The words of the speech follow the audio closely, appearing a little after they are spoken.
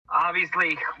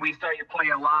obviously we saw you play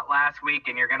a lot last week,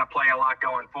 and you're going to play a lot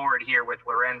going forward here with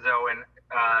Lorenzo and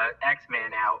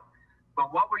X-Man out.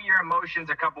 But what were your emotions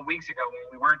a couple weeks ago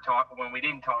when we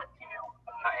didn't talk to you,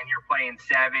 and you're playing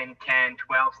 7, 10,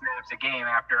 12 snaps a game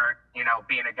after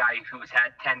being a guy who's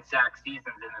had 10 sack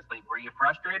seasons in this league? Were you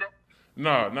frustrated?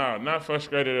 No, no, not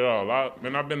frustrated at all. I've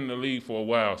been in the league for a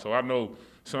while, so I know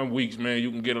some weeks, man, you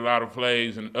can get a lot of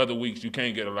plays, and other weeks you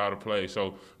can't get a lot of plays.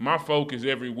 So my focus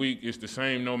every week is the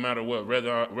same, no matter what.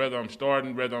 Whether I'm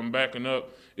starting, whether I'm backing up,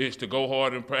 is to go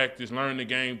hard in practice, learn the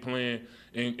game plan,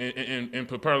 and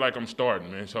prepare like I'm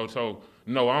starting, man. So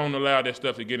no, I don't allow that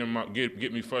stuff to get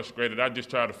me frustrated. I just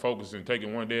try to focus and take it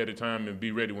one day at a time and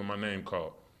be ready when my name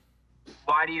called.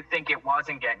 Why do you think it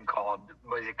wasn't getting called?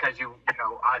 Was it because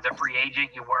as a free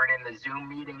agent, you weren't in the Zoom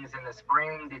meetings in the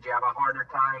spring? Did you have a harder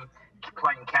time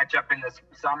playing catch up in the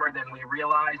summer than we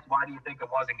realized? Why do you think it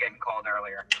wasn't getting called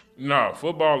earlier? No,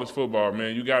 football is football,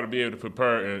 man. You got to be able to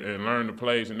prepare and learn the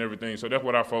plays and everything. So that's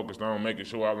what I focused on, making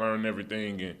sure I learn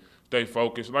everything and stay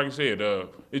focused. Like I said,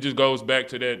 it just goes back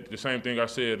to the same thing I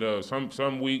said.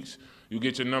 Some weeks you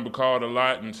get your number called a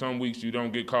lot, and some weeks you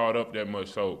don't get called up that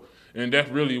much. So, and that's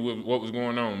really what was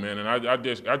going on, man. And I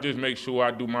just make sure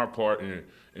I do my part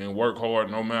and work hard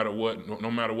no matter what, no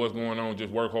matter what's going on.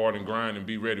 Just work hard and grind and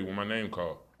be ready when my name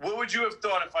called. What would you have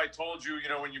thought if I told you,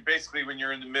 when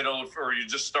you're in the middle of, or you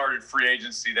just started free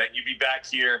agency, that you'd be back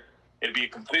here, it'd be a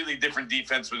completely different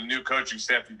defense with a new coaching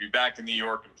staff, you'd be back in New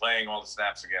York and playing all the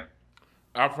snaps again?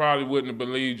 I probably wouldn't have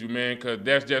believed you, man, because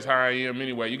that's just how I am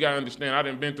anyway. You got to understand, I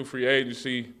done been through free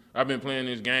agency. I've been playing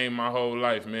this game my whole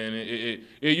life, man. It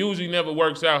usually never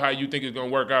works out how you think it's going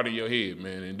to work out in your head,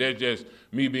 man, and that's just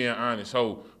me being honest.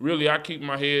 So, really, I keep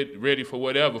my head ready for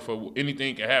whatever, for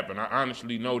anything can happen. I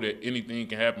honestly know that anything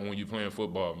can happen when you're playing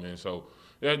football, man. So,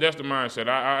 that's the mindset.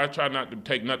 I try not to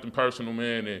take nothing personal,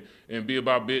 man, and be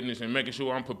about business and making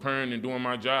sure I'm preparing and doing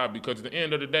my job, because at the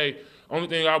end of the day, only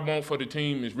thing I want for the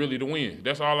team is really to win.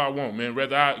 That's all I want, man.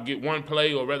 Whether I get one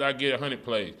play or whether I get 100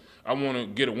 plays, I want to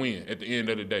get a win at the end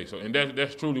of the day. So, and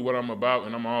that's truly what I'm about,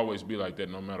 and I'm always be like that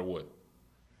no matter what.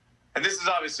 And this is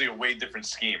obviously a way different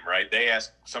scheme, right? They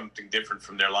ask something different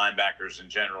from their linebackers in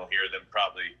general here than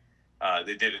probably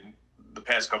they did in the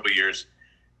past couple of years.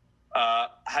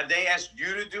 Have they asked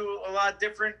you to do a lot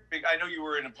different? I know you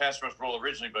were in a pass rush role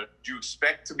originally, but do you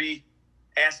expect to be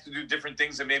asked to do different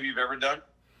things than maybe you've ever done?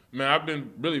 Man, I've been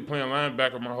really playing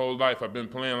linebacker my whole life. I've been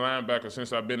playing linebacker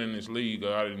since I've been in this league.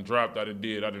 I didn't drop, I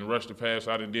didn't rush the pass,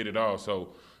 I didn't did it all. So,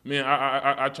 man,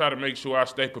 I try to make sure I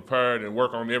stay prepared and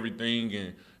work on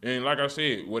everything. And like I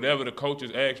said, whatever the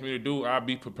coaches ask me to do, I'll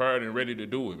be prepared and ready to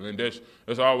do it. And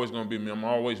that's always going to be me. I'm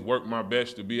always work my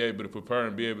best to be able to prepare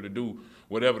and be able to do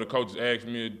whatever the coaches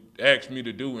ask me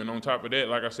to do. And on top of that,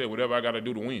 like I said, whatever I got to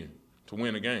do to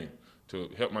win a game, to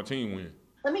help my team win.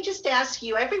 Let me just ask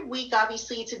you, every week,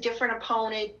 obviously, it's a different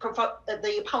opponent.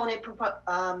 The opponent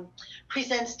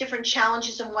presents different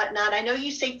challenges and whatnot. I know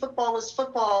you say football is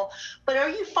football, but are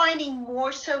you finding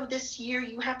more so this year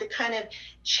you have to kind of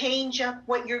change up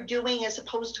what you're doing as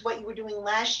opposed to what you were doing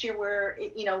last year where,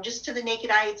 just to the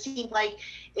naked eye, it seemed like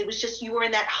it was just you were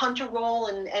in that hunter role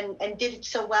and did it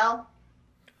so well?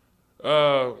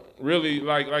 Really,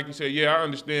 like you said, yeah, I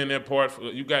understand that part.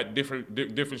 You got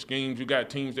different schemes. You got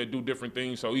teams that do different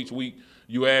things. So each week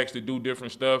you ask to do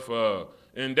different stuff.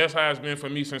 And that's how it's been for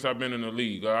me since I've been in the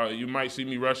league. You might see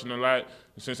me rushing a lot.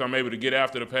 Since I'm able to get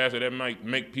after the passer, that might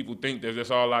make people think that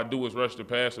that's all I do is rush the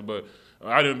passer. But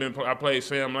I played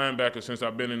Sam linebacker since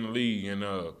I've been in the league, and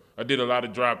I did a lot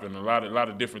of dropping, a lot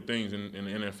of different things in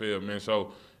the NFL, man.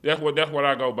 So that's what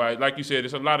I go by. Like you said,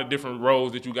 there's a lot of different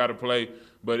roles that you got to play,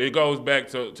 but it goes back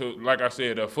to like I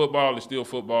said, football is still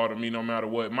football to me, no matter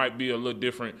what. It might be a little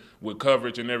different with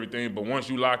coverage and everything, but once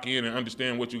you lock in and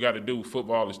understand what you got to do,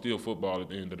 football is still football at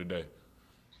the end of the day.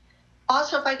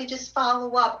 Also, if I could just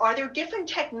follow up, are there different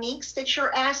techniques that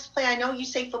you're asked to play? I know you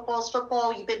say football is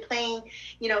football. You've been playing,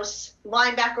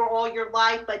 linebacker all your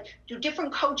life, but do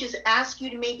different coaches ask you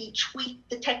to maybe tweak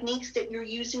the techniques that you're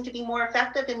using to be more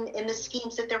effective in the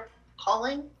schemes that they're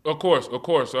calling? Of course.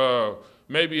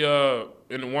 Maybe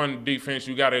in the one defense,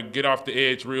 you got to get off the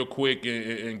edge real quick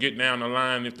and get down the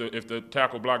line if the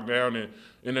tackle block down. And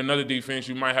in another defense,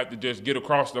 you might have to just get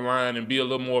across the line and be a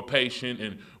little more patient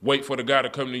and wait for the guy to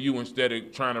come to you instead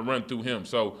of trying to run through him.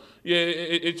 So, yeah,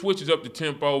 it switches up the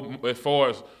tempo as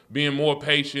far as being more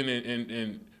patient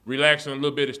and relaxing a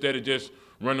little bit instead of just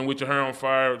running with your hair on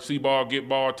fire, see ball, get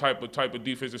ball type of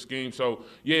defensive scheme. So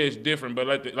yeah, it's different. But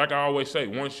like I always say,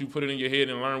 once you put it in your head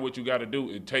and learn what you got to do,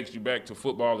 it takes you back to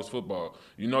football is football.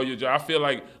 You know your job. I feel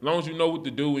like as long as you know what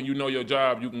to do and you know your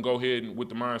job, you can go ahead and with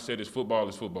the mindset is football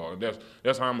is football. And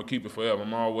that's how I'm gonna keep it forever.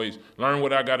 I'm always learn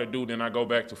what I got to do, then I go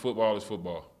back to football is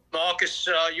football. Marcus,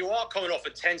 you are coming off a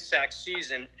 10-sack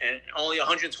season and only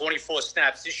 124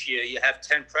 snaps this year. You have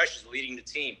 10 pressures leading the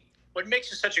team. What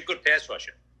makes you such a good pass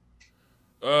rusher?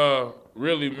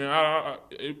 Really, man,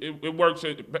 it works.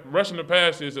 Rushing the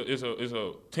pass is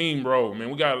a team role, man.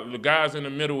 We got the guys in the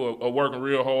middle are working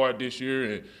real hard this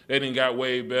year, and they done got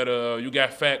way better. You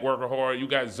got Fat working hard. You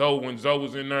got Zoe. When Zoe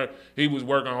was in there, he was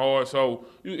working hard. So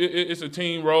it's a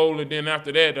team role, and then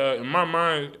after that, in my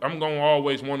mind, I'm gonna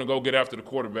always want to go get after the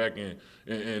quarterback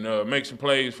and make some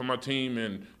plays for my team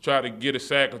and try to get a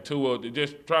sack or two, or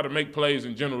just try to make plays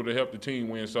in general to help the team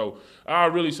win. So I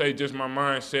really say just my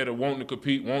mindset of wanting to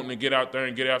compete, wanting to get out there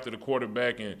and get after the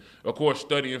quarterback, and of course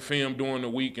studying film during the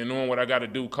week and knowing what I got to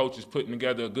do. Coaches putting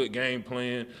together a good game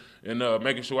plan and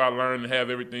making sure I learn to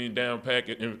have everything down packed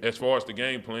as far as the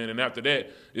game plan. And after that,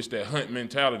 it's that hunt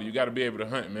mentality. You got to be able to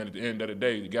hunt, man. At the end of the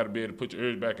day, you got to be able to put your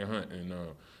ears back and hunt. And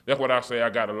that's what I say I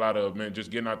got a lot of, man,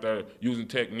 just getting out there, using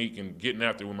technique and getting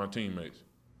after it with my teammates.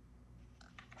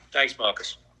 Thanks,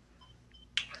 Marcus.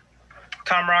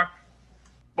 Tom Rock.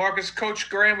 Marcus, Coach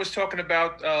Graham was talking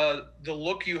about the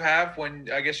look you have when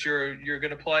I guess you're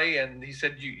going to play, and he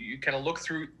said you kind of look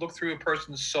through a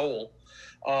person's soul.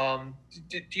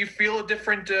 Do you feel a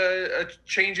different a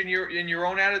change in your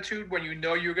own attitude when you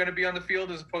know you're going to be on the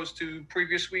field as opposed to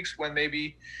previous weeks when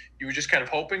maybe you were just kind of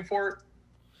hoping for it?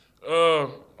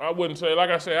 I wouldn't say.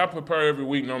 Like I say, I prepare every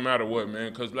week no matter what,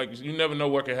 man, because like you never know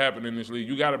what can happen in this league.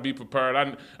 You got to be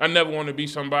prepared. I never want to be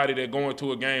somebody that going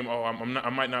to a game, I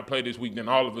might not play this week, then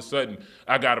all of a sudden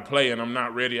I got to play and I'm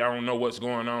not ready. I don't know what's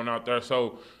going on out there.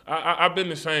 So I've been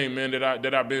the same, man,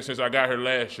 that I've been since I got here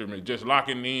last year, man, just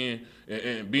locking in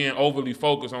and being overly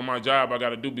focused on my job I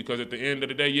got to do, because at the end of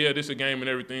the day, yeah, this is a game and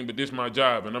everything, but this is my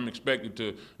job, and I'm expected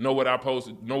to know what I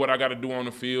got to do on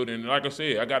the field. And like I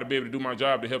said, I got to be able to do my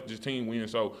job to help this team win.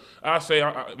 So I say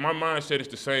my mindset is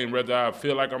the same, whether I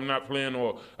feel like I'm not playing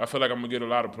or I feel like I'm going to get a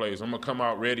lot of plays. I'm going to come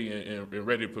out ready and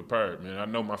ready to prepare, man. I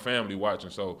know my family watching,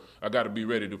 so I got to be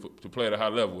ready to play at a high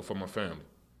level for my family.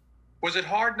 Was it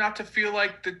hard not to feel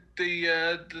like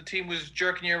the team was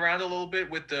jerking you around a little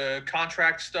bit with the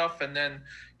contract stuff, and then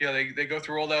they go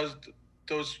through all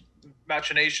those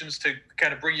machinations to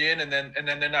kind of bring you in, and then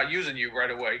they're not using you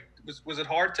right away? Was it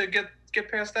hard to get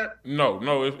past that?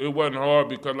 No, it wasn't hard,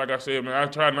 because like I said, man, I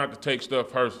try not to take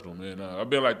stuff personal, man. I've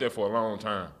been like that for a long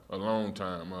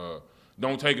time.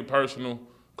 Don't take it personal.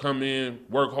 Come in,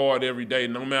 work hard every day,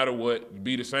 no matter what.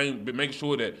 Be the same, but make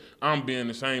sure that I'm being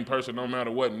the same person no matter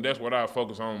what. And that's what I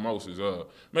focus on most, is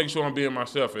making sure I'm being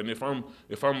myself. And if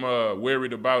I'm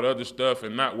worried about other stuff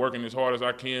and not working as hard as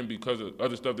I can because of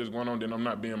other stuff that's going on, then I'm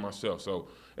not being myself. So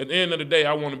at the end of the day,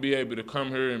 I want to be able to come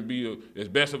here and be as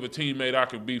best of a teammate I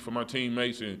can be for my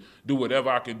teammates and do whatever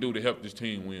I can do to help this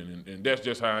team win. And that's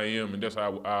just how I am, and that's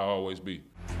how I'll always be.